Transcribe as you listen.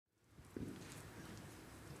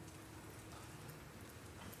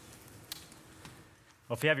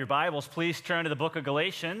Well, if you have your Bibles, please turn to the book of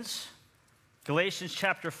Galatians. Galatians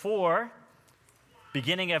chapter 4,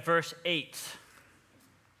 beginning at verse 8.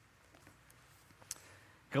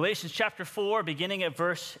 Galatians chapter 4, beginning at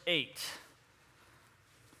verse 8.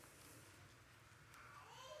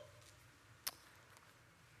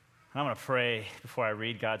 I'm going to pray before I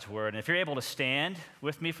read God's word. And if you're able to stand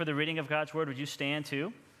with me for the reading of God's word, would you stand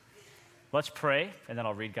too? Let's pray, and then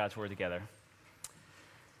I'll read God's word together.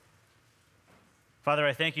 Father,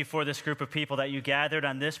 I thank you for this group of people that you gathered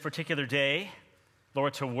on this particular day,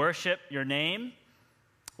 Lord, to worship your name,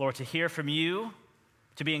 Lord, to hear from you,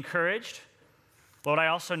 to be encouraged. Lord, I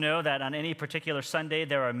also know that on any particular Sunday,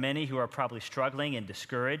 there are many who are probably struggling and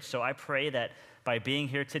discouraged. So I pray that by being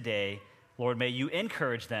here today, Lord, may you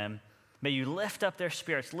encourage them. May you lift up their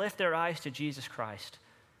spirits, lift their eyes to Jesus Christ.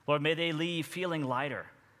 Lord, may they leave feeling lighter.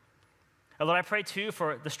 And Lord, I pray too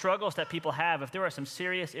for the struggles that people have. If there are some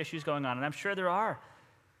serious issues going on, and I'm sure there are,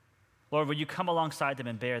 Lord, would you come alongside them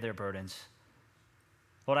and bear their burdens?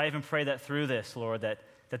 Lord, I even pray that through this, Lord, that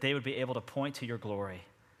they would be able to point to your glory.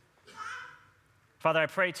 Father, I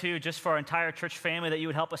pray too, just for our entire church family, that you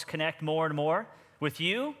would help us connect more and more with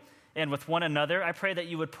you and with one another. I pray that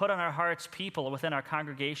you would put on our hearts people within our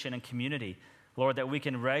congregation and community, Lord, that we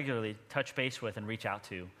can regularly touch base with and reach out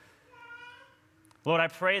to. Lord, I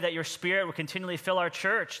pray that your Spirit would continually fill our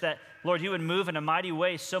church, that, Lord, you would move in a mighty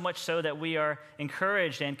way, so much so that we are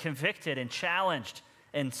encouraged and convicted and challenged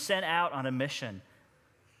and sent out on a mission.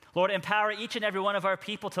 Lord, empower each and every one of our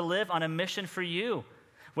people to live on a mission for you,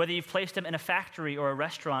 whether you've placed them in a factory or a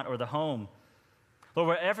restaurant or the home. Lord,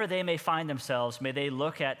 wherever they may find themselves, may they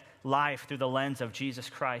look at life through the lens of Jesus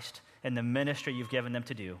Christ and the ministry you've given them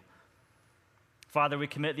to do. Father, we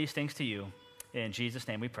commit these things to you. In Jesus'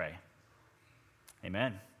 name we pray.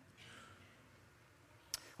 Amen.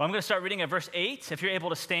 Well, I'm going to start reading at verse 8. If you're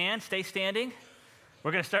able to stand, stay standing.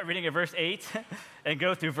 We're going to start reading at verse 8 and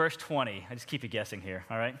go through verse 20. I just keep you guessing here,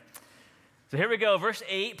 all right? So here we go. Verse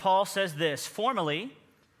 8, Paul says this: "Formerly,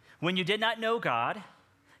 when you did not know God,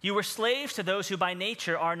 you were slaves to those who by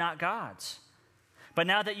nature are not gods. But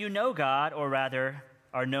now that you know God, or rather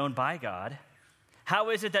are known by God,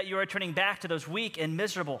 how is it that you are turning back to those weak and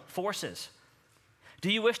miserable forces?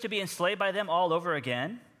 Do you wish to be enslaved by them all over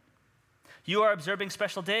again? You are observing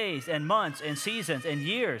special days and months and seasons and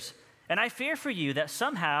years, and I fear for you that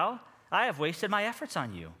somehow I have wasted my efforts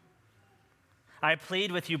on you. I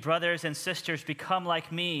plead with you, brothers and sisters, become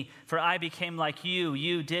like me, for I became like you.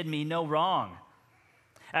 You did me no wrong.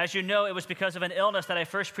 As you know, it was because of an illness that I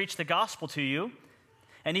first preached the gospel to you.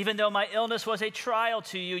 And even though my illness was a trial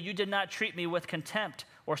to you, you did not treat me with contempt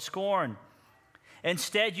or scorn.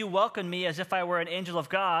 Instead, you welcomed me as if I were an angel of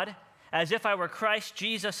God, as if I were Christ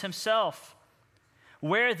Jesus himself.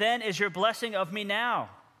 Where then is your blessing of me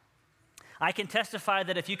now? I can testify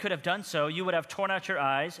that if you could have done so, you would have torn out your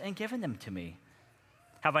eyes and given them to me.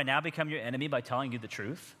 Have I now become your enemy by telling you the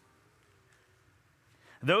truth?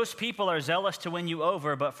 Those people are zealous to win you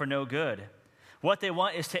over, but for no good. What they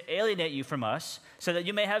want is to alienate you from us so that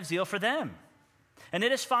you may have zeal for them. And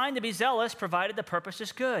it is fine to be zealous, provided the purpose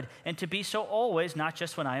is good, and to be so always, not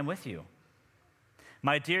just when I am with you.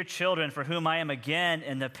 My dear children, for whom I am again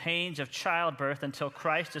in the pains of childbirth until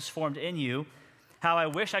Christ is formed in you, how I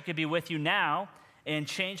wish I could be with you now and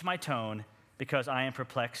change my tone, because I am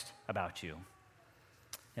perplexed about you."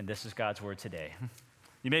 And this is God's word today.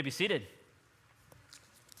 You may be seated.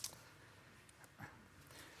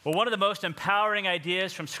 Well, one of the most empowering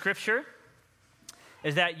ideas from Scripture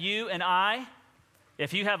is that you and I,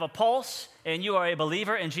 if you have a pulse and you are a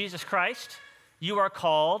believer in Jesus Christ, you are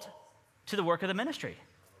called to the work of the ministry.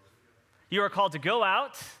 You are called to go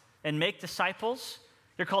out and make disciples.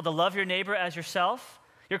 You're called to love your neighbor as yourself.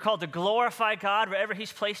 You're called to glorify God wherever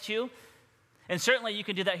he's placed you. And certainly you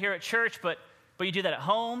can do that here at church, but you do that at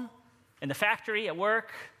home, in the factory, at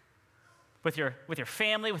work, with your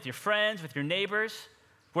family, with your friends, with your neighbors,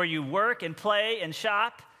 where you work and play and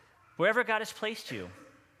shop. Wherever God has placed you,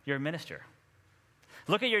 you're a minister.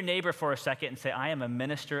 Look at your neighbor for a second and say, "I am a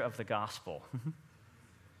minister of the gospel."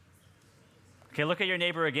 Okay, look at your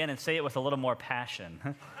neighbor again and say it with a little more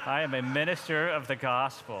passion. "I am a minister of the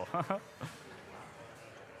gospel."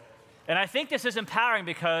 And I think this is empowering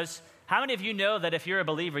because how many of you know that if you're a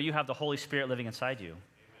believer, you have the Holy Spirit living inside you?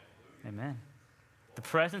 Amen. The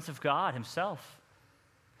presence of God himself.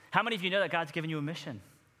 How many of you know that God's given you a mission?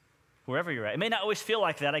 Wherever you're at. It may not always feel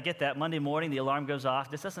like that. I get that. Monday morning, the alarm goes off.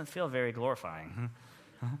 This doesn't feel very glorifying.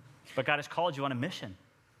 But God has called you on a mission.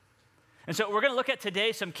 And so we're going to look at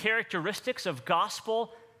today some characteristics of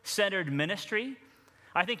gospel-centered ministry.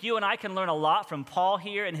 I think you and I can learn a lot from Paul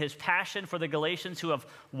here and his passion for the Galatians who have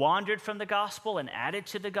wandered from the gospel and added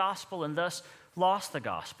to the gospel and thus lost the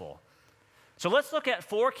gospel. So let's look at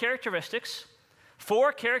four characteristics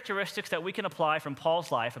that we can apply from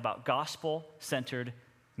Paul's life about gospel-centered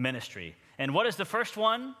ministry. And what is the first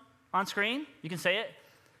one on screen? You can say it.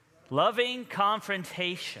 Loving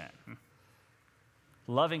confrontation.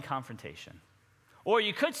 Loving confrontation. Or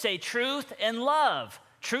you could say truth and love.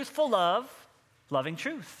 Truthful love, loving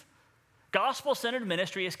truth. Gospel-centered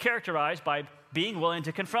ministry is characterized by being willing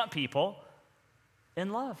to confront people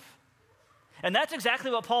in love. And that's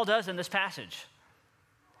exactly what Paul does in this passage.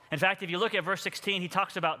 In fact, if you look at verse 16, he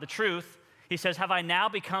talks about the truth. He says, have I now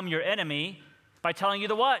become your enemy by telling you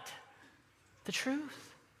the what? The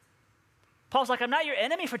truth. Paul's like, I'm not your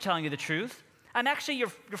enemy for telling you the truth. I'm actually your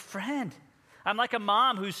friend. I'm like a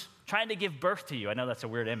mom who's trying to give birth to you. I know that's a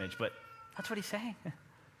weird image, but that's what he's saying.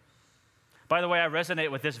 By the way, I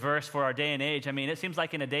resonate with this verse for our day and age. I mean, it seems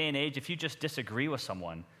like in a day and age, if you just disagree with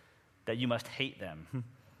someone, that you must hate them.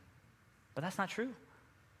 But that's not true.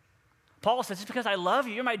 Paul says, it's because I love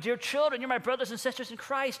you. You're my dear children. You're my brothers and sisters in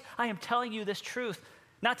Christ. I am telling you this truth,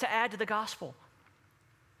 not to add to the gospel.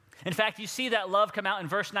 In fact, you see that love come out in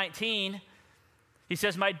verse 19. He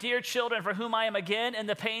says, my dear children, for whom I am again in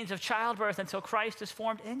the pains of childbirth until Christ is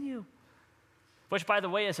formed in you. Which, by the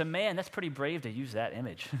way, as a man, that's pretty brave to use that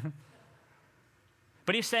image.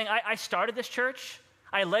 But he's saying, I started this church.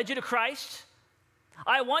 I led you to Christ.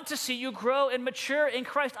 I want to see you grow and mature in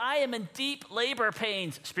Christ. I am in deep labor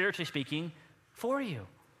pains, spiritually speaking, for you.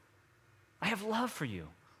 I have love for you.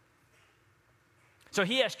 So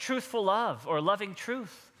he has truthful love or loving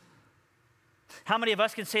truth. How many of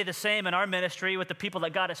us can say the same in our ministry with the people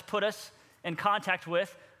that God has put us in contact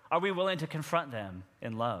with? Are we willing to confront them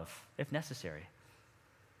in love, if necessary?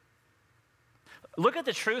 Look at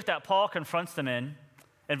the truth that Paul confronts them in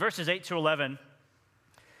verses 8 to 11.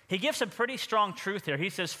 He gives some pretty strong truth here. He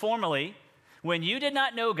says, formerly, when you did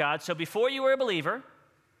not know God, so before you were a believer,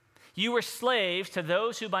 you were slaves to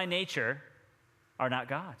those who by nature are not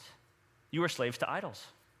God's. You were slaves to idols.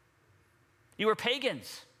 You were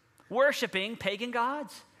pagans, worshiping pagan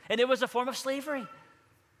gods. And it was a form of slavery.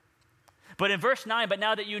 But in verse 9, but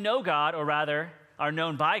now that you know God, or rather are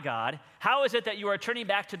known by God, how is it that you are turning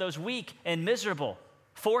back to those weak and miserable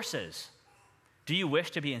forces? Do you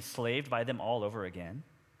wish to be enslaved by them all over again?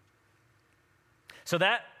 So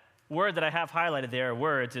that word that I have highlighted there,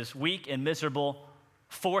 words, is weak and miserable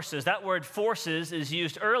forces. That word forces is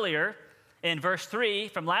used earlier in verse 3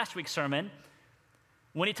 from last week's sermon.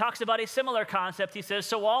 When he talks about a similar concept, he says,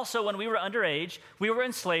 so also when we were underage, we were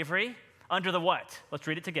in slavery under the what? Let's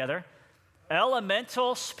read it together.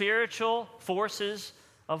 Elemental spiritual forces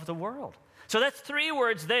of the world. So that's three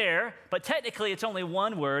words there, but technically it's only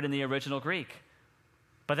one word in the original Greek.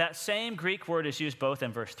 But that same Greek word is used both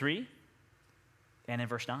in verse 3 and in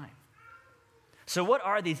verse 9. So what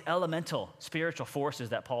are these elemental spiritual forces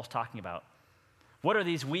that Paul's talking about? What are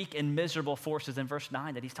these weak and miserable forces in verse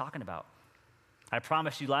 9 that he's talking about? I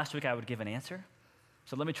promised you last week I would give an answer,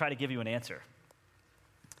 so let me try to give you an answer.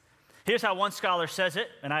 Here's how one scholar says it,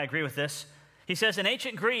 and I agree with this. He says, in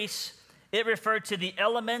ancient Greece, it referred to the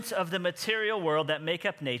elements of the material world that make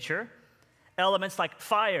up nature, elements like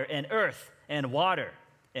fire and earth and water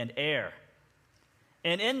and air.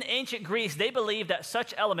 And in ancient Greece, they believed that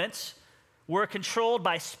such elements were controlled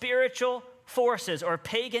by spiritual forces or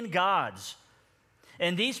pagan gods.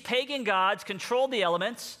 And these pagan gods controlled the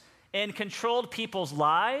elements and controlled people's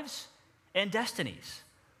lives and destinies.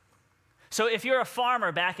 So if you're a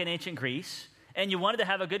farmer back in ancient Greece and you wanted to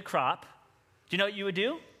have a good crop, do you know what you would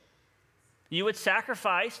do? You would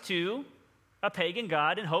sacrifice to a pagan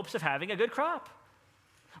god in hopes of having a good crop.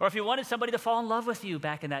 Or if you wanted somebody to fall in love with you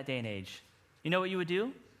back in that day and age, you know what you would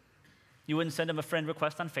do? You wouldn't send them a friend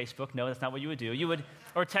request on Facebook. No, that's not what you would do. You would,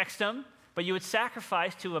 or text them, but you would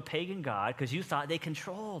sacrifice to a pagan god because you thought they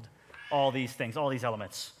controlled all these things, all these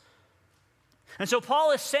elements. And so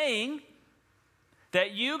Paul is saying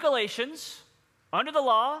that you Galatians, under the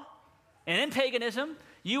law and in paganism,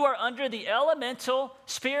 you are under the elemental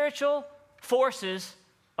spiritual forces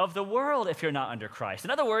of the world if you're not under Christ.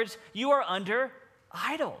 In other words, you are under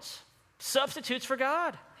idols, substitutes for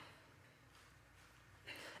God.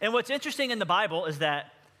 And what's interesting in the Bible is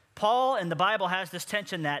that Paul in the Bible has this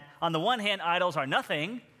tension that on the one hand, idols are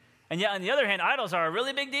nothing, and yet on the other hand, idols are a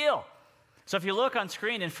really big deal. So if you look on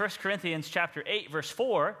screen in 1 Corinthians chapter 8, verse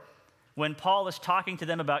 4, when Paul is talking to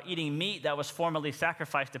them about eating meat that was formerly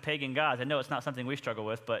sacrificed to pagan gods, I know it's not something we struggle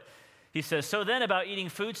with, but he says, so then about eating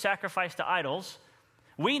food sacrificed to idols,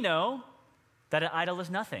 we know that an idol is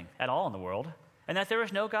nothing at all in the world, and that there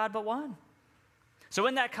is no God but one. So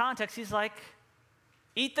in that context, he's like,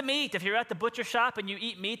 eat the meat. If you're at the butcher shop and you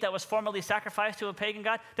eat meat that was formerly sacrificed to a pagan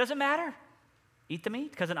god, doesn't matter. Eat the meat,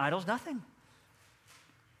 because an idol's nothing.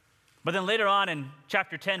 But then later on in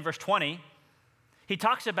chapter 10, verse 20, he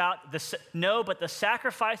talks about the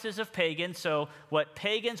sacrifices of pagans. So what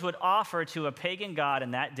pagans would offer to a pagan god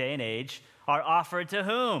in that day and age are offered to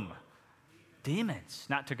whom? Demons,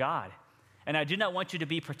 not to God. And I do not want you to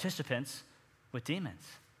be participants with demons.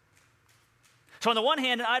 So on the one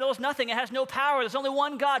hand, an idol is nothing. It has no power. There's only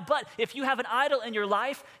one God. But if you have an idol in your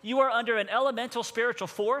life, you are under an elemental spiritual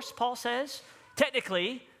force, Paul says.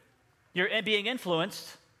 Technically, you're being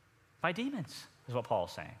influenced by demons, is what Paul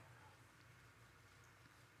is saying.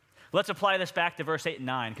 Let's apply this back to verse 8 and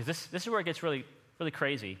 9, because this is where it gets really, really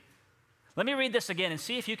crazy. Let me read this again and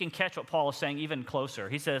see if you can catch what Paul is saying even closer.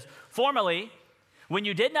 He says, formerly, when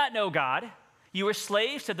you did not know God, you were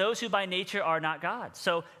slaves to those who by nature are not gods.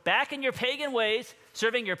 So back in your pagan ways,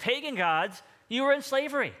 serving your pagan gods, you were in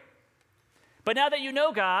slavery. But now that you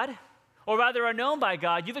know God, or rather are known by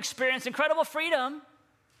God, you've experienced incredible freedom.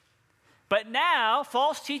 But now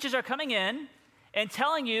false teachers are coming in and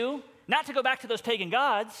telling you not to go back to those pagan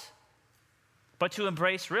gods, but to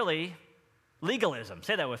embrace really legalism.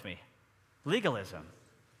 Say that with me. Legalism.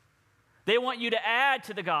 They want you to add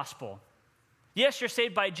to the gospel. Yes, you're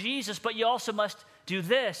saved by Jesus, but you also must do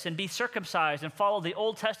this and be circumcised and follow the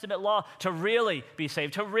Old Testament law to really be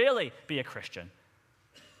saved, to really be a Christian.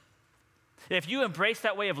 If you embrace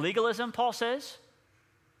that way of legalism, Paul says,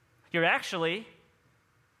 you're actually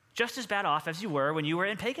just as bad off as you were when you were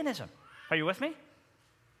in paganism. Are you with me?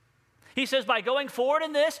 He says by going forward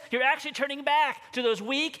in this, you're actually turning back to those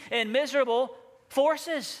weak and miserable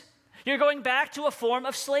forces. You're going back to a form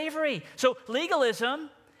of slavery. So legalism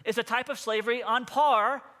is a type of slavery on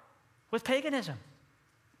par with paganism.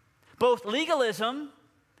 Both legalism,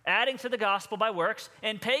 adding to the gospel by works,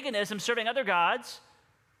 and paganism, serving other gods,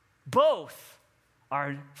 both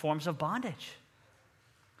are forms of bondage.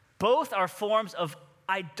 Both are forms of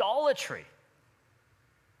idolatry.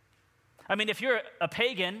 I mean, if you're a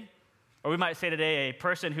pagan, or we might say today a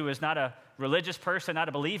person who is not a religious person, not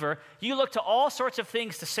a believer, you look to all sorts of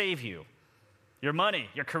things to save you. Your money,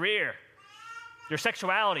 your career, your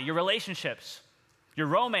sexuality, your relationships, your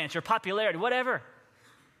romance, your popularity, whatever.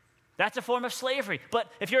 That's a form of slavery.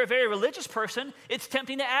 But if you're a very religious person, it's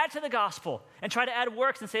tempting to add to the gospel and try to add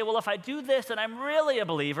works and say, well, if I do this, then I'm really a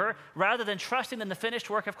believer, rather than trusting in the finished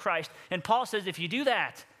work of Christ. And Paul says if you do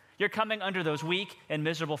that, you're coming under those weak and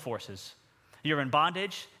miserable forces. You're in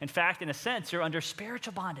bondage. In fact, in a sense, you're under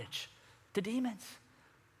spiritual bondage to demons.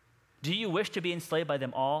 Do you wish to be enslaved by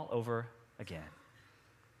them all over again?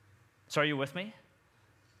 So are you with me?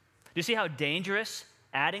 Do you see how dangerous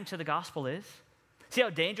adding to the gospel is? See how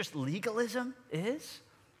dangerous legalism is?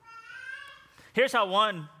 Here's how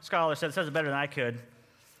one scholar says it better than I could.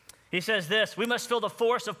 He says this: we must feel the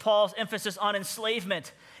force of Paul's emphasis on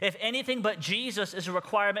enslavement. If anything but Jesus is a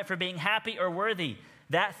requirement for being happy or worthy,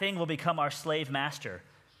 that thing will become our slave master.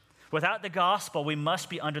 Without the gospel, we must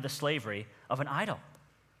be under the slavery of an idol.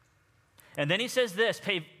 And then he says this,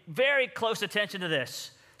 pay very close attention to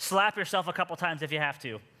this. Slap yourself a couple times if you have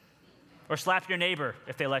to. Or slap your neighbor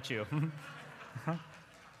if they let you.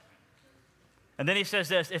 And then he says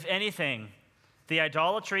this: if anything, the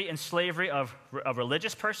idolatry and slavery of a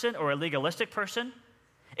religious person or a legalistic person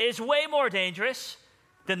is way more dangerous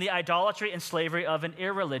than the idolatry and slavery of an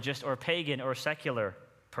irreligious or pagan or secular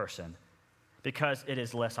person, because it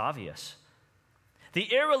is less obvious.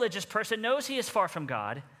 The irreligious person knows he is far from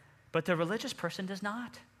God, but the religious person does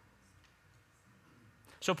not.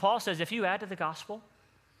 So Paul says if you add to the gospel,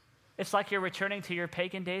 it's like you're returning to your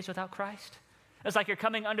pagan days without Christ. It's like you're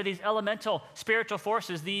coming under these elemental spiritual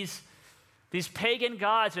forces, these pagan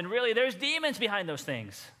gods, and really there's demons behind those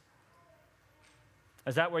things.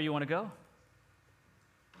 Is that where you want to go?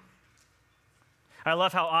 I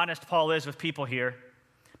love how honest Paul is with people here.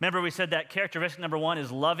 Remember we said that characteristic number one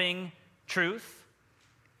is loving truth.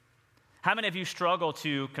 How many of you struggle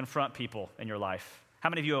to confront people in your life? How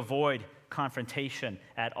many of you avoid confrontation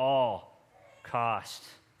at all cost?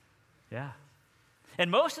 Yeah. And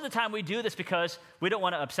most of the time we do this because we don't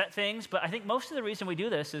want to upset things, but I think most of the reason we do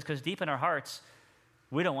this is because deep in our hearts,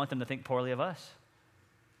 we don't want them to think poorly of us.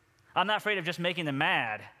 I'm not afraid of just making them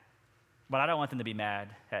mad, but I don't want them to be mad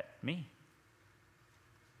at me.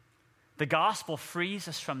 The gospel frees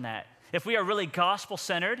us from that. If we are really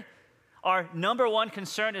gospel-centered, our number one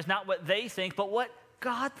concern is not what they think, but what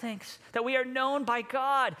God thinks, that we are known by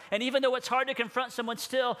God. And even though it's hard to confront someone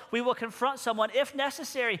still, we will confront someone if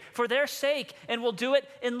necessary for their sake, and we'll do it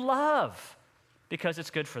in love because it's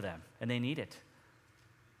good for them and they need it.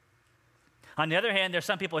 On the other hand, there's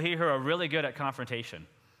some people here who are really good at confrontation.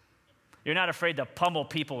 You're not afraid to pummel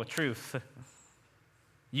people with truth.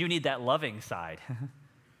 You need that loving side.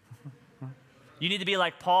 You need to be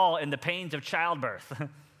like Paul in the pains of childbirth,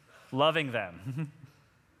 loving them.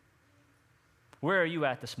 Where are you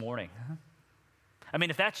at this morning? I mean,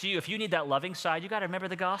 if that's you, if you need that loving side, you got to remember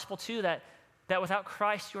the gospel too, that without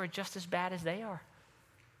Christ, you are just as bad as they are.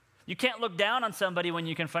 You can't look down on somebody when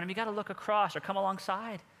you confront them. You got to look across or come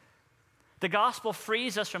alongside. The gospel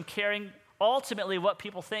frees us from caring ultimately what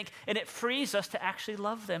people think, and it frees us to actually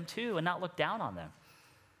love them too and not look down on them.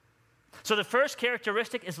 So the first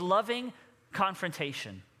characteristic is loving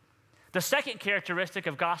confrontation. The second characteristic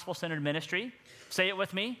of gospel-centered ministry, say it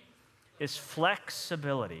with me, is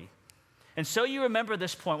flexibility. And so you remember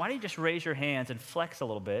this point. Why don't you just raise your hands and flex a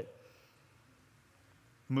little bit?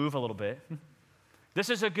 Move a little bit. This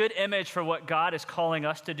is a good image for what God is calling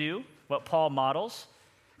us to do, what Paul models.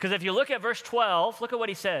 Because if you look at verse 12, look at what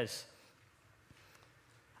he says.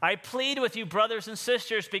 I plead with you, brothers and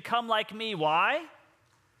sisters, become like me. Why?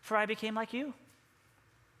 For I became like you.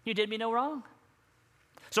 You did me no wrong.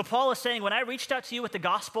 So Paul is saying, when I reached out to you with the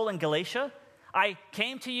gospel in Galatia, I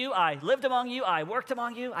came to you, I lived among you, I worked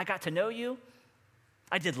among you, I got to know you,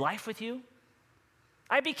 I did life with you.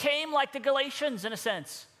 I became like the Galatians in a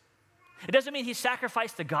sense. It doesn't mean he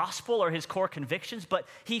sacrificed the gospel or his core convictions, but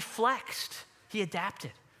he flexed, he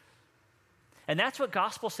adapted. And that's what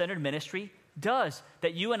gospel-centered ministry does,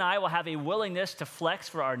 that you and I will have a willingness to flex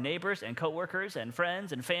for our neighbors and coworkers and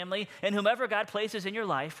friends and family and whomever God places in your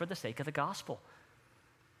life for the sake of the gospel.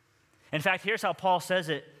 In fact, here's how Paul says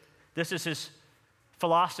it. This is his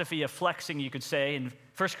philosophy of flexing, you could say. In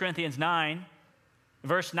 1 Corinthians 9,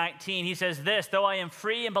 verse 19, he says this, though I am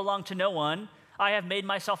free and belong to no one, I have made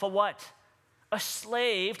myself a what? A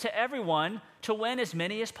slave to everyone to win as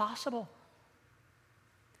many as possible.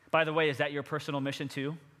 By the way, is that your personal mission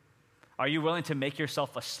too? Are you willing to make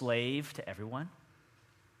yourself a slave to everyone?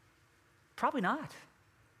 Probably not.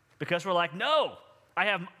 Because we're like, no, I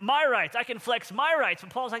have my rights. I can flex my rights.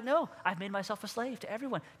 But Paul's like, no, I've made myself a slave to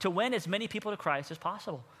everyone to win as many people to Christ as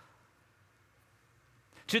possible.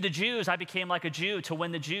 To the Jews, I became like a Jew to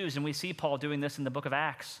win the Jews. And we see Paul doing this in the book of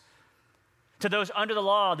Acts. To those under the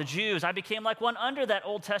law, the Jews, I became like one under that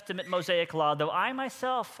Old Testament Mosaic law, though I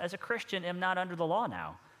myself, as a Christian, am not under the law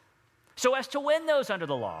now, so as to win those under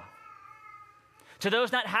the law. To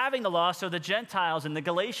those not having the law, so the Gentiles and the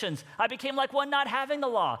Galatians, I became like one not having the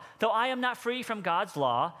law, though I am not free from God's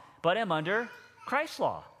law, but am under Christ's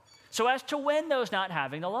law, so as to win those not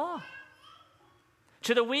having the law.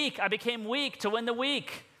 To the weak, I became weak to win the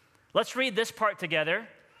weak. Let's read this part together.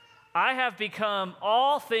 I have become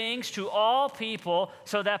all things to all people,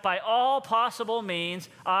 so that by all possible means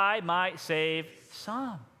I might save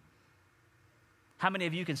some. How many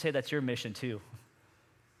of you can say that's your mission too?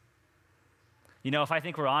 You know, if I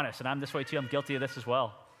think we're honest, and I'm this way too, I'm guilty of this as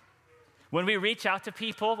well. When we reach out to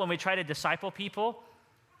people, when we try to disciple people,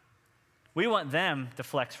 we want them to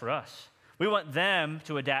flex for us. We want them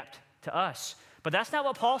to adapt to us. But that's not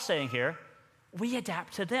what Paul's saying here. We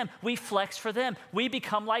adapt to them. We flex for them. We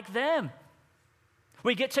become like them.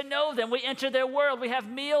 We get to know them. We enter their world. We have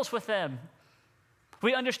meals with them.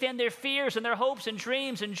 We understand their fears and their hopes and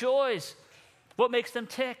dreams and joys. What makes them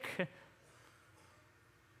tick?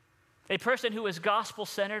 A person who is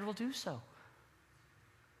gospel-centered will do so.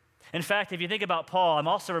 In fact, if you think about Paul, I'm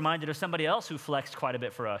also reminded of somebody else who flexed quite a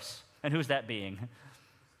bit for us. And who's that being?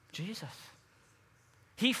 Jesus.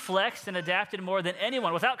 He flexed and adapted more than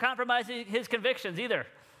anyone without compromising his convictions either.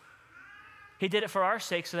 He did it for our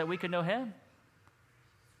sake so that we could know him.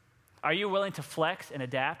 Are you willing to flex and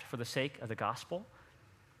adapt for the sake of the gospel?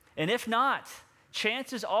 And if not,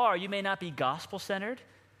 chances are you may not be gospel-centered,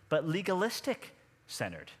 but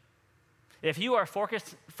legalistic-centered. If you are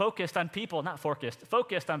focused on people,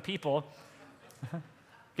 focused on people,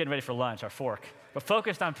 getting ready for lunch, our fork, but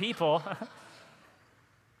focused on people,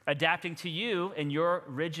 adapting to you in your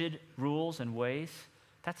rigid rules and ways,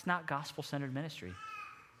 that's not gospel-centered ministry.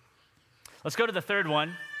 Let's go to the third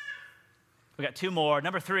one. We got two more.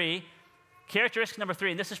 Number three, characteristic number three,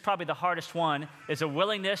 and this is probably the hardest one, is a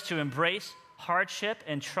willingness to embrace hardship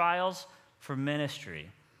and trials for ministry.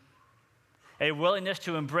 A willingness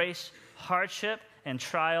to embrace hardship and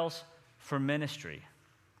trials for ministry.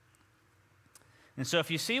 And so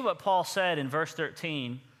if you see what Paul said in verse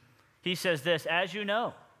 13, he says this, as you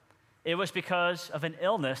know, it was because of an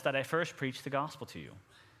illness that I first preached the gospel to you.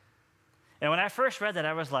 And when I first read that,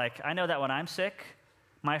 I was like, I know that when I'm sick,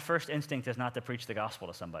 my first instinct is not to preach the gospel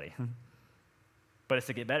to somebody, but it's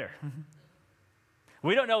to get better.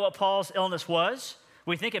 We don't know what Paul's illness was.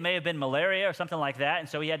 We think it may have been malaria or something like that, and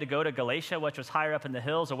so he had to go to Galatia, which was higher up in the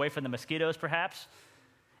hills, away from the mosquitoes perhaps.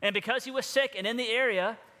 And because he was sick and in the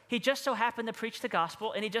area, he just so happened to preach the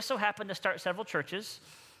gospel, and he just so happened to start several churches.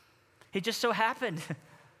 He just so happened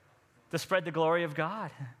to spread the glory of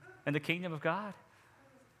God and the kingdom of God.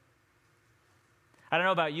 I don't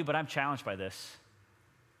know about you, but I'm challenged by this.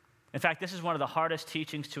 In fact, this is one of the hardest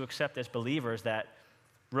teachings to accept as believers, that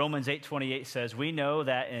Romans 8:28 says, we know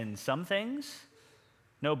that in some things,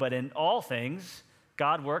 no, but in all things,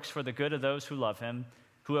 God works for the good of those who love him,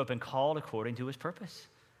 who have been called according to his purpose.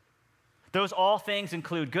 Those all things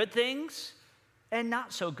include good things and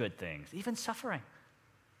not so good things, even suffering.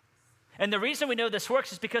 And the reason we know this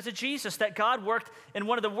works is because of Jesus, that God worked in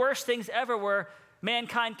one of the worst things ever, where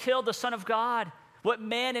mankind killed the Son of God. What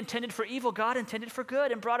man intended for evil, God intended for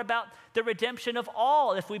good, and brought about the redemption of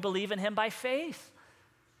all if we believe in him by faith.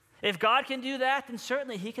 If God can do that, then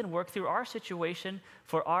certainly he can work through our situation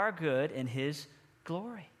for our good and his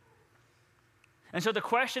glory. And so the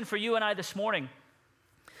question for you and I this morning,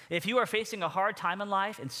 if you are facing a hard time in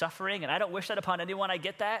life and suffering, and I don't wish that upon anyone, I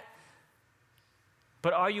get that,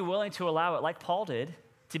 but are you willing to allow it, like Paul did,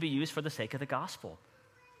 to be used for the sake of the gospel?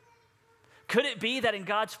 Could it be that in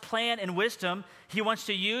God's plan and wisdom, he wants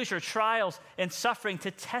to use your trials and suffering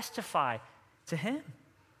to testify to him?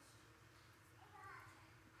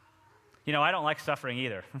 You know, I don't like suffering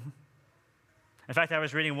either. In fact, I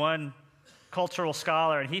was reading one cultural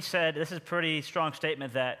scholar, and he said, this is a pretty strong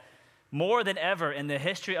statement, that more than ever in the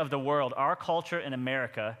history of the world, our culture in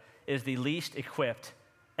America is the least equipped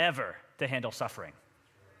ever to handle suffering.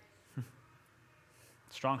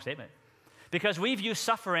 Strong statement. Because we view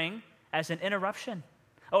suffering as an interruption.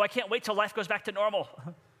 Oh, I can't wait till life goes back to normal.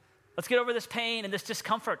 Let's get over this pain and this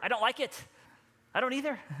discomfort. I don't like it. I don't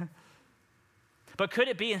either. But could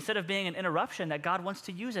it be, instead of being an interruption, that God wants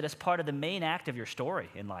to use it as part of the main act of your story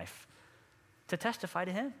in life to testify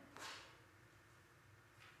to him?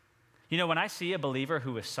 You know, when I see a believer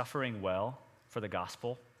who is suffering well for the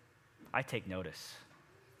gospel, I take notice.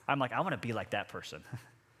 I'm like, I want to be like that person.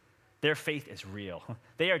 Their faith is real.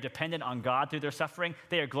 They are dependent on God through their suffering.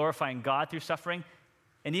 They are glorifying God through suffering.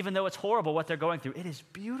 And even though it's horrible what they're going through, it is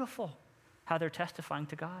beautiful how they're testifying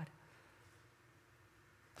to God.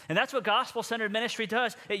 And that's what gospel-centered ministry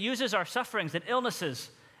does. It uses our sufferings and illnesses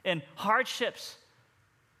and hardships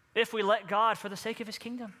if we let God for the sake of his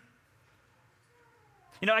kingdom.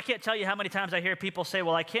 You know, I can't tell you how many times I hear people say,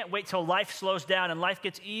 well, I can't wait till life slows down and life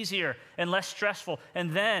gets easier and less stressful,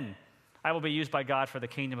 and then I will be used by God for the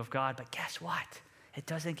kingdom of God. But guess what? It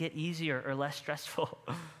doesn't get easier or less stressful.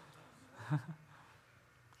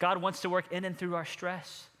 God wants to work in and through our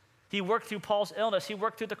stress. He worked through Paul's illness. He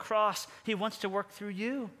worked through the cross. He wants to work through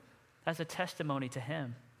you as a testimony to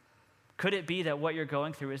him. Could it be that what you're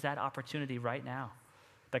going through is that opportunity right now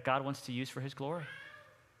that God wants to use for his glory?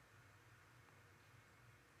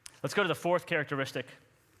 Let's go to the fourth characteristic.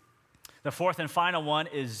 The fourth and final one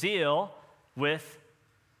is zeal with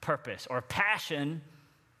purpose, or passion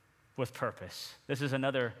with purpose. This is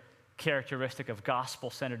another characteristic of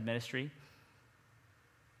gospel-centered ministry.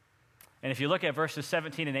 And if you look at verses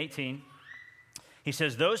 17 and 18, he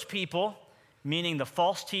says, those people, meaning the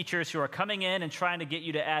false teachers who are coming in and trying to get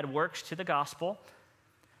you to add works to the gospel,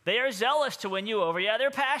 they are zealous to win you over. Yeah,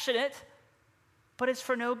 they're passionate, but it's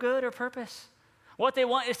for no good or purpose. What they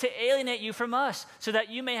want is to alienate you from us so that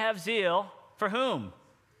you may have zeal for whom?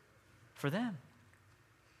 For them.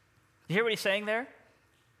 You hear what he's saying there?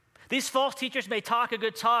 These false teachers may talk a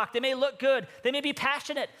good talk. They may look good. They may be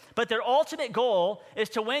passionate. But their ultimate goal is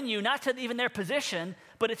to win you, not to even their position,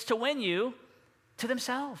 but it's to win you to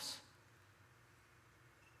themselves.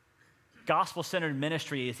 Gospel-centered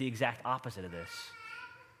ministry is the exact opposite of this.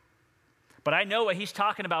 But I know what he's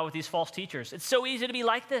talking about with these false teachers. It's so easy to be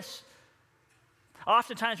like this.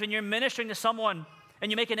 Oftentimes when you're ministering to someone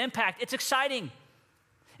and you make an impact, it's exciting.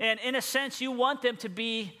 And in a sense, you want them to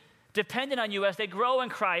be dependent on you as they grow in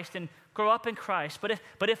Christ and grow up in Christ.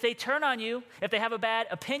 But if they turn on you, if they have a bad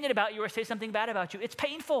opinion about you or say something bad about you, it's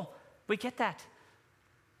painful. We get that.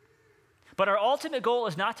 But our ultimate goal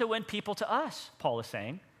is not to win people to us, Paul is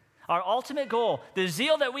saying. Our ultimate goal, the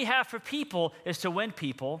zeal that we have for people, is to win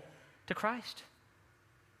people to Christ.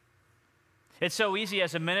 It's so easy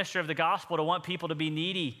as a minister of the gospel to want people to be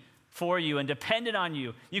needy for you and dependent on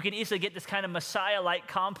you. You can easily get this kind of Messiah-like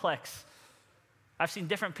complex. I've seen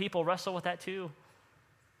different people wrestle with that too.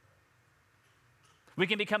 We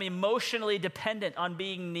can become emotionally dependent on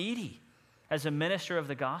being needy as a minister of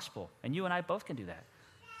the gospel. And you and I both can do that.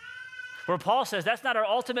 Where Paul says that's not our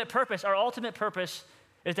ultimate purpose. Our ultimate purpose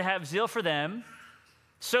is to have zeal for them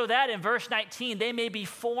so that in verse 19, they may be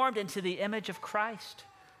formed into the image of Christ.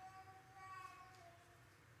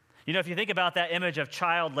 You know, if you think about that image of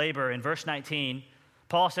child labor in verse 19,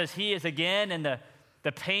 Paul says he is again in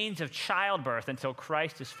the pains of childbirth until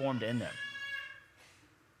Christ is formed in them.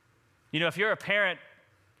 You know, if you're a parent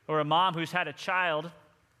or a mom who's had a child,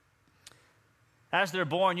 as they're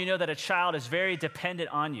born, you know that a child is very dependent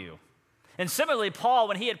on you. And similarly, Paul,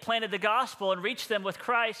 when he had planted the gospel and reached them with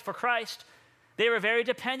Christ, for Christ, they were very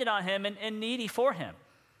dependent on him and needy for him.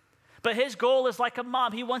 But his goal is like a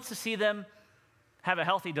mom. He wants to see them have a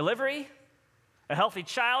healthy delivery, a healthy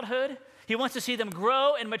childhood. He wants to see them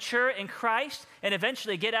grow and mature in Christ and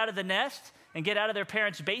eventually get out of the nest and get out of their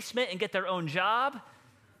parents' basement and get their own job.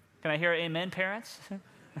 Can I hear amen, parents?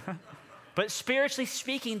 But spiritually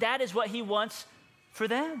speaking, that is what he wants for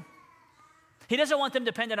them. He doesn't want them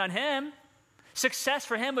dependent on him. Success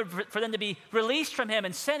for him would for them to be released from him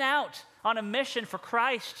and sent out on a mission for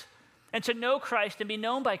Christ and to know Christ and be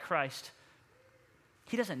known by Christ.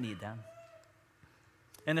 He doesn't need them.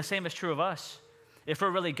 And the same is true of us. If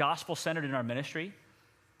we're really gospel-centered in our ministry,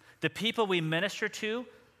 the people we minister to,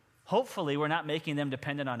 hopefully we're not making them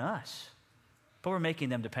dependent on us, but we're making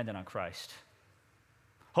them dependent on Christ.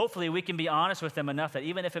 Hopefully we can be honest with them enough that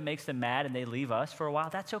even if it makes them mad and they leave us for a while,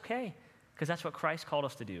 that's okay, because that's what Christ called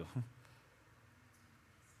us to do.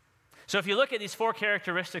 So if you look at these 4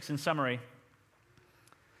 characteristics in summary,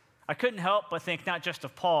 I couldn't help but think not just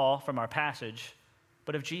of Paul from our passage,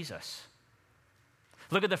 but of Jesus.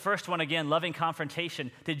 Look at the first one again, loving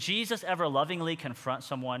confrontation. Did Jesus ever lovingly confront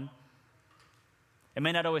someone? It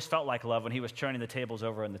may not always felt like love when he was turning the tables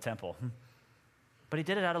over in the temple, but he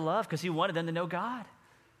did it out of love because he wanted them to know God.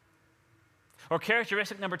 Or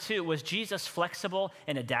characteristic number 2, was Jesus flexible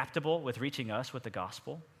and adaptable with reaching us with the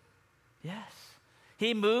gospel? Yes.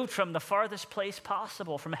 He moved from the farthest place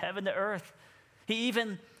possible, from heaven to earth. He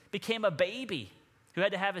even became a baby who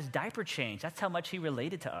had to have his diaper changed. That's how much he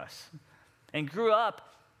related to us. And grew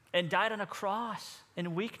up and died on a cross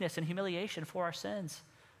in weakness and humiliation for our sins.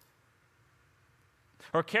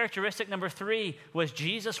 Or characteristic number 3, was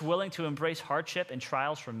Jesus willing to embrace hardship and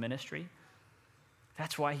trials for ministry?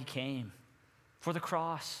 That's why he came, for the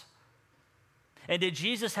cross. And did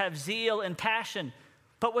Jesus have zeal and passion,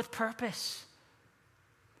 but with purpose?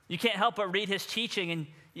 You can't help but read his teaching, and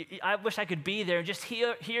I wish I could be there and just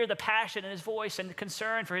hear the passion in his voice and the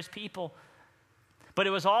concern for his people. But it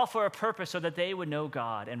was all for a purpose, so that they would know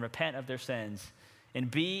God and repent of their sins and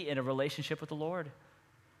be in a relationship with the Lord.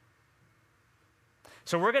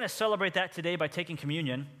 So we're going to celebrate that today by taking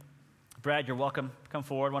communion. Brad, you're welcome. Come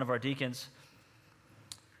forward, one of our deacons.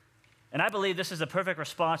 And I believe this is a perfect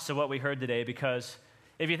response to what we heard today, because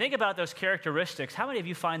if you think about those characteristics, how many of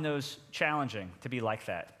you find those challenging to be like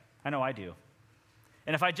that? I know I do.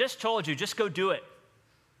 And if I just told you, just go do it.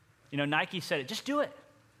 You know, Nike said it, just do it.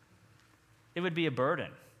 It would be a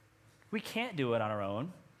burden. We can't do it on our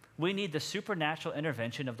own. We need the supernatural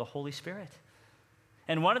intervention of the Holy Spirit.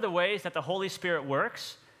 And one of the ways that the Holy Spirit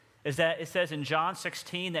works is that it says in John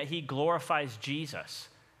 16 that he glorifies Jesus.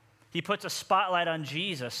 He puts a spotlight on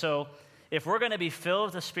Jesus. So if we're going to be filled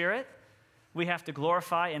with the Spirit, we have to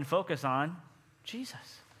glorify and focus on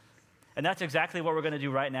Jesus. And that's exactly what we're going to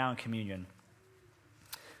do right now in communion.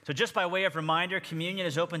 So just by way of reminder, communion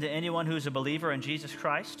is open to anyone who's a believer in Jesus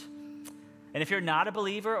Christ. And if you're not a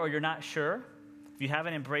believer or you're not sure, if you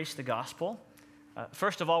haven't embraced the gospel,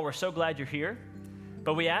 first of all, we're so glad you're here.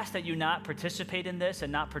 But we ask that you not participate in this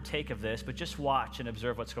and not partake of this, but just watch and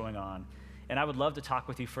observe what's going on. And I would love to talk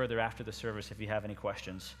with you further after the service if you have any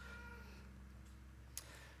questions.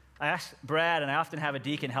 I asked Brad, and I often have a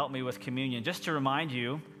deacon help me with communion, just to remind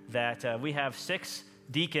you that we have 6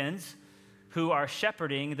 deacons who are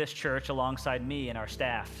shepherding this church alongside me and our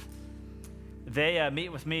staff. They meet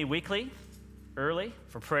with me weekly, early,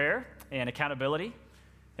 for prayer and accountability,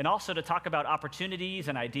 and also to talk about opportunities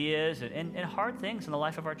and ideas and hard things in the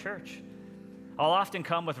life of our church. I'll often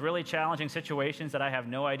come with really challenging situations that I have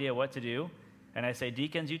no idea what to do, and I say,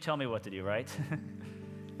 deacons, you tell me what to do, right?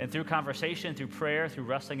 And through conversation, through prayer, through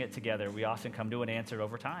wrestling it together, we often come to an answer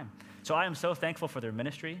over time. So I am so thankful for their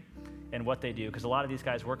ministry and what they do, because a lot of these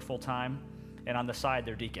guys work full-time, and on the side,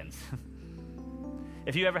 they're deacons.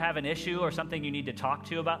 If you ever have an issue or something you need to talk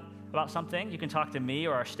to about something, you can talk to me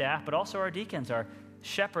or our staff, but also our deacons, our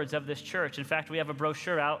shepherds of this church. In fact, we have a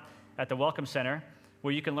brochure out at the Welcome Center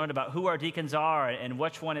where you can learn about who our deacons are and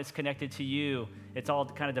which one is connected to you. It's all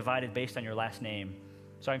kind of divided based on your last name.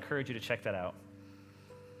 So I encourage you to check that out.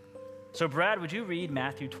 So Brad, would you read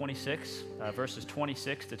Matthew 26, verses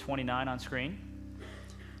 26 to 29 on screen?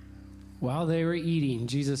 While they were eating,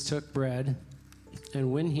 Jesus took bread,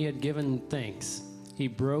 and when he had given thanks, he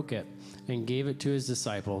broke it and gave it to his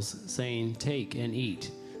disciples, saying, "Take and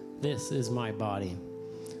eat. This is my body."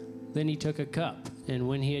 Then he took a cup, and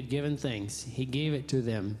when he had given thanks, he gave it to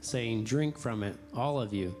them, saying, "Drink from it, all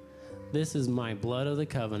of you. This is my blood of the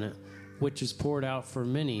covenant, which is poured out for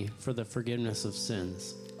many for the forgiveness of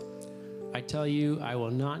sins. I tell you, I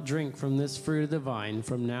will not drink from this fruit of the vine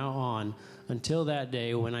from now on until that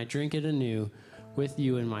day when I drink it anew with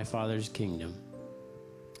you in my Father's kingdom."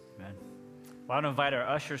 Amen. Well, I want to invite our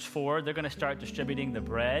ushers forward. They're going to start distributing the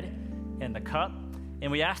bread and the cup.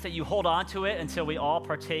 And we ask that you hold on to it until we all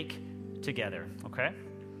partake together, okay?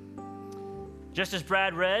 Just as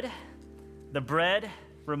Brad read, the bread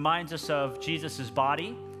reminds us of Jesus'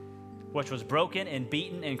 body, which was broken and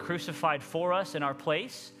beaten and crucified for us in our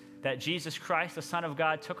place, that Jesus Christ, the Son of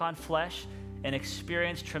God, took on flesh and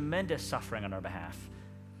experienced tremendous suffering on our behalf.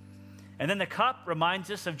 And then the cup reminds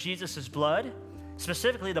us of Jesus' blood,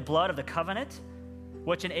 specifically the blood of the covenant,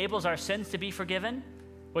 which enables our sins to be forgiven,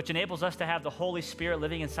 which enables us to have the Holy Spirit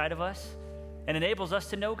living inside of us, and enables us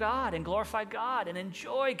to know God and glorify God and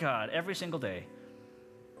enjoy God every single day.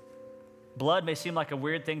 Blood may seem like a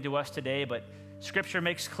weird thing to us today, but Scripture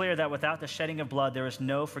makes clear that without the shedding of blood, there is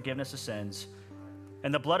no forgiveness of sins.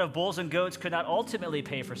 And the blood of bulls and goats could not ultimately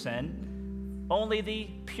pay for sin. Only the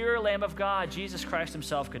pure Lamb of God, Jesus Christ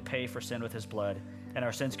himself, could pay for sin with his blood, and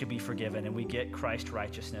our sins could be forgiven, and we get Christ's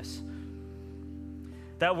righteousness.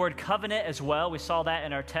 That word covenant as well, we saw that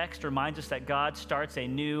in our text, reminds us that God starts a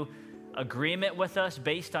new agreement with us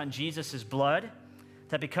based on Jesus' blood,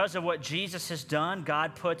 that because of what Jesus has done,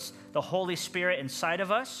 God puts the Holy Spirit inside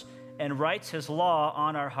of us and writes his law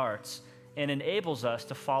on our hearts and enables us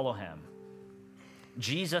to follow him.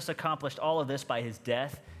 Jesus accomplished all of this by his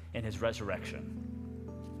death and his resurrection.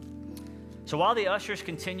 So while the ushers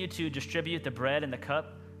continue to distribute the bread and the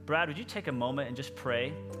cup, Brad, would you take a moment and just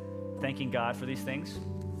pray, thanking God for these things?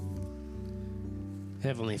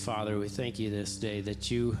 Heavenly Father, we thank you this day that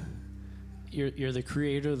you're the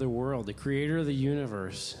creator of the world, the creator of the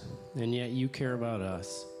universe, and yet you care about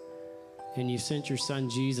us. And you sent your son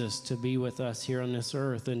Jesus to be with us here on this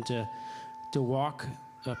earth and to walk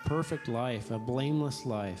a perfect life, a blameless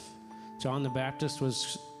life. John the Baptist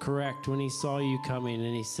was correct when he saw you coming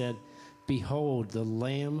and he said, "Behold, the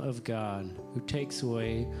Lamb of God who takes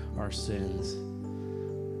away our sins."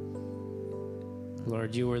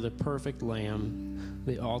 Lord, you are the perfect Lamb,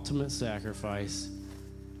 the ultimate sacrifice.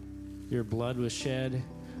 Your blood was shed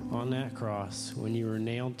on that cross when you were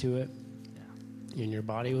nailed to it, and your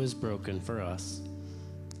body was broken for us.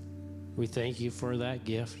 We thank you for that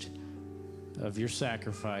gift of your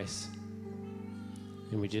sacrifice,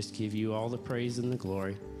 and we just give you all the praise and the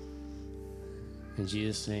glory. In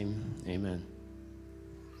Jesus' name, amen.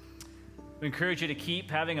 We encourage you to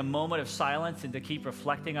keep having a moment of silence and to keep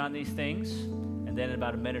reflecting on these things, and then in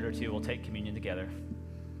about a minute or two, we'll take communion together.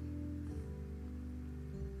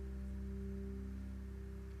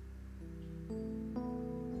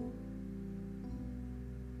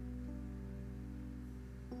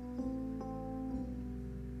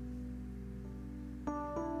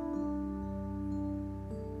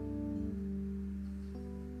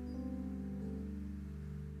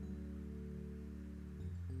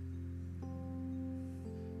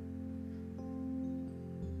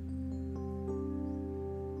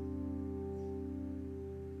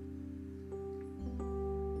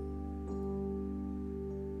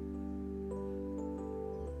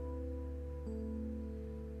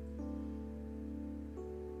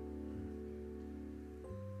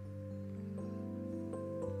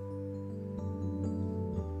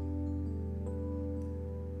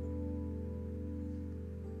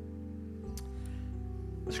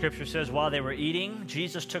 The scripture says, while they were eating,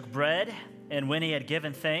 Jesus took bread, and when he had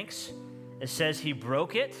given thanks, it says he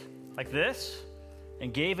broke it like this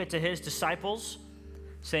and gave it to his disciples,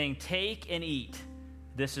 saying, "Take and eat.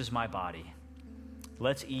 This is my body."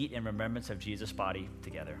 Let's eat in remembrance of Jesus' body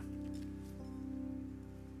together.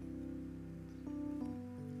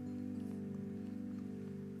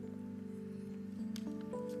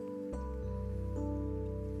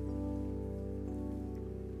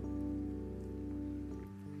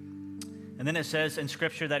 And then it says in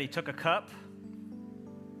Scripture that he took a cup,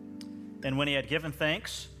 and when he had given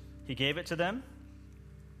thanks, he gave it to them,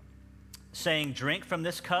 saying, "Drink from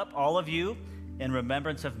this cup, all of you, in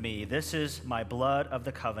remembrance of me. This is my blood of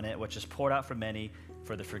the covenant, which is poured out for many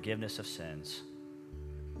for the forgiveness of sins."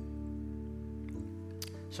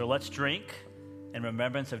 So let's drink in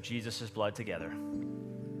remembrance of Jesus' blood together.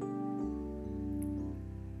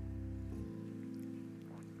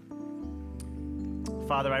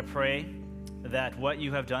 Father, I pray that what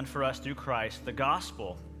you have done for us through Christ, the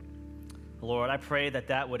gospel, Lord, I pray that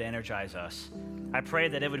that would energize us. I pray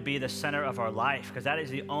that it would be the center of our life, because that is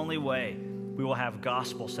the only way we will have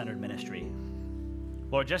gospel-centered ministry.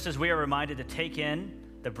 Lord, just as we are reminded to take in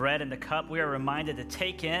the bread and the cup, we are reminded to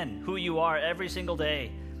take in who you are every single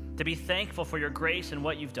day, to be thankful for your grace and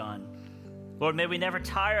what you've done. Lord, may we never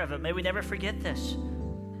tire of it. May we never forget this.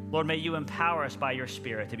 Lord, may you empower us by your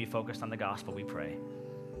Spirit to be focused on the gospel, we pray.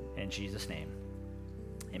 In Jesus' name,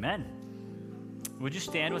 amen. Would you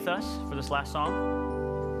stand with us for this last song?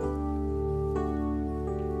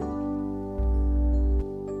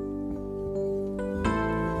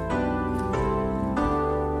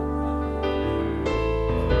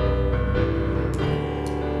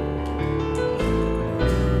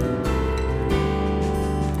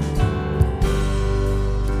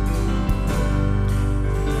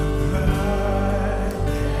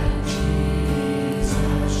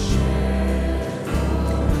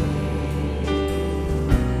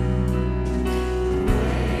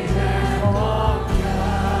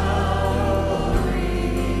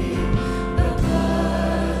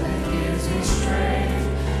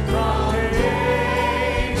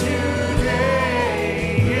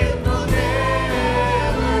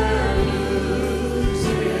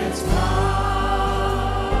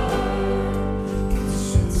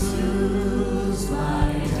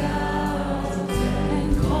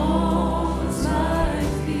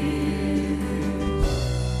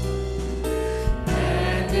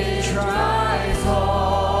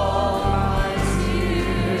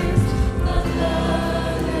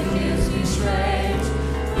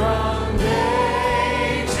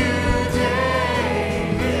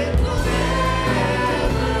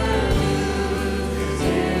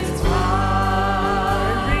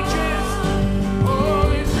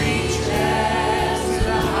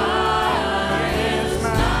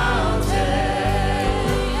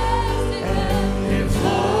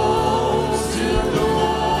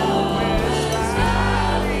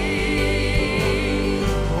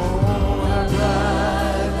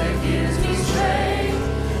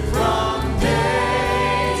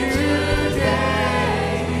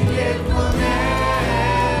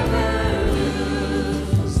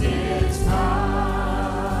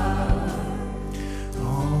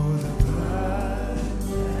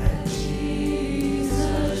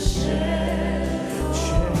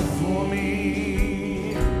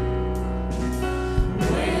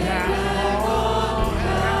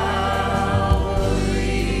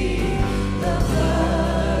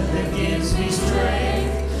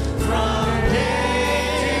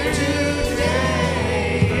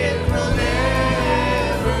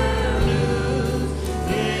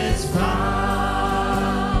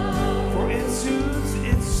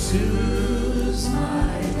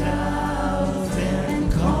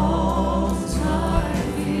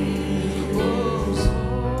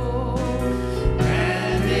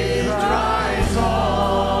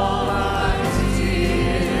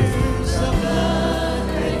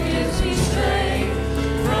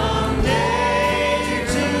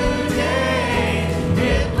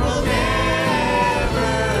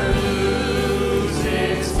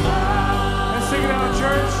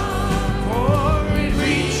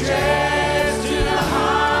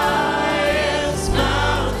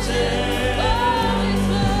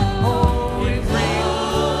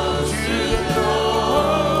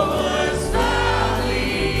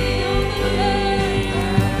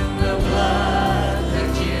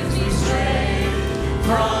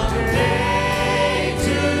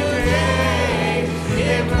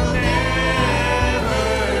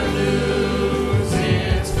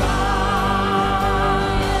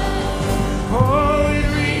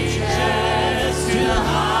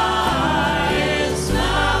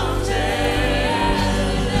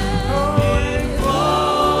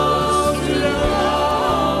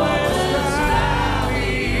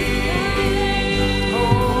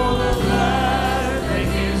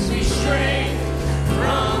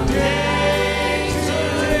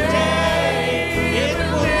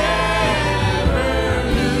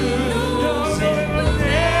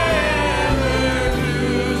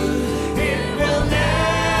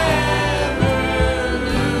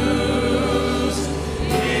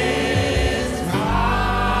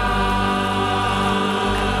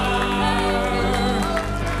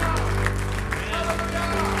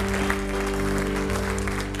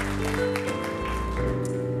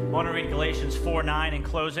 Galatians 4:9 in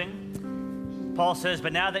closing. Paul says,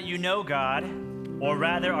 "But now that you know God, or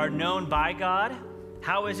rather are known by God,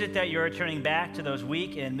 how is it that you're turning back to those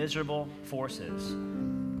weak and miserable forces?"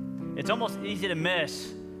 It's almost easy to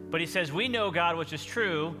miss, but he says, we know God, which is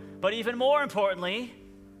true, but even more importantly,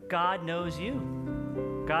 God knows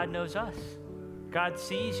you. God knows us. God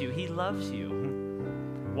sees you. He loves you.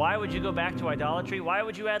 Why would you go back to idolatry? Why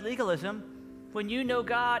would you add legalism when you know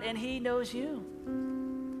God and he knows you?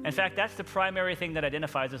 In fact, that's the primary thing that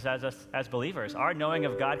identifies us as believers. Our knowing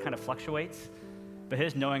of God kind of fluctuates, but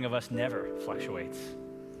his knowing of us never fluctuates.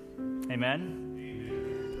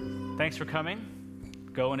 Amen? Thanks for coming.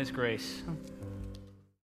 Go in his grace.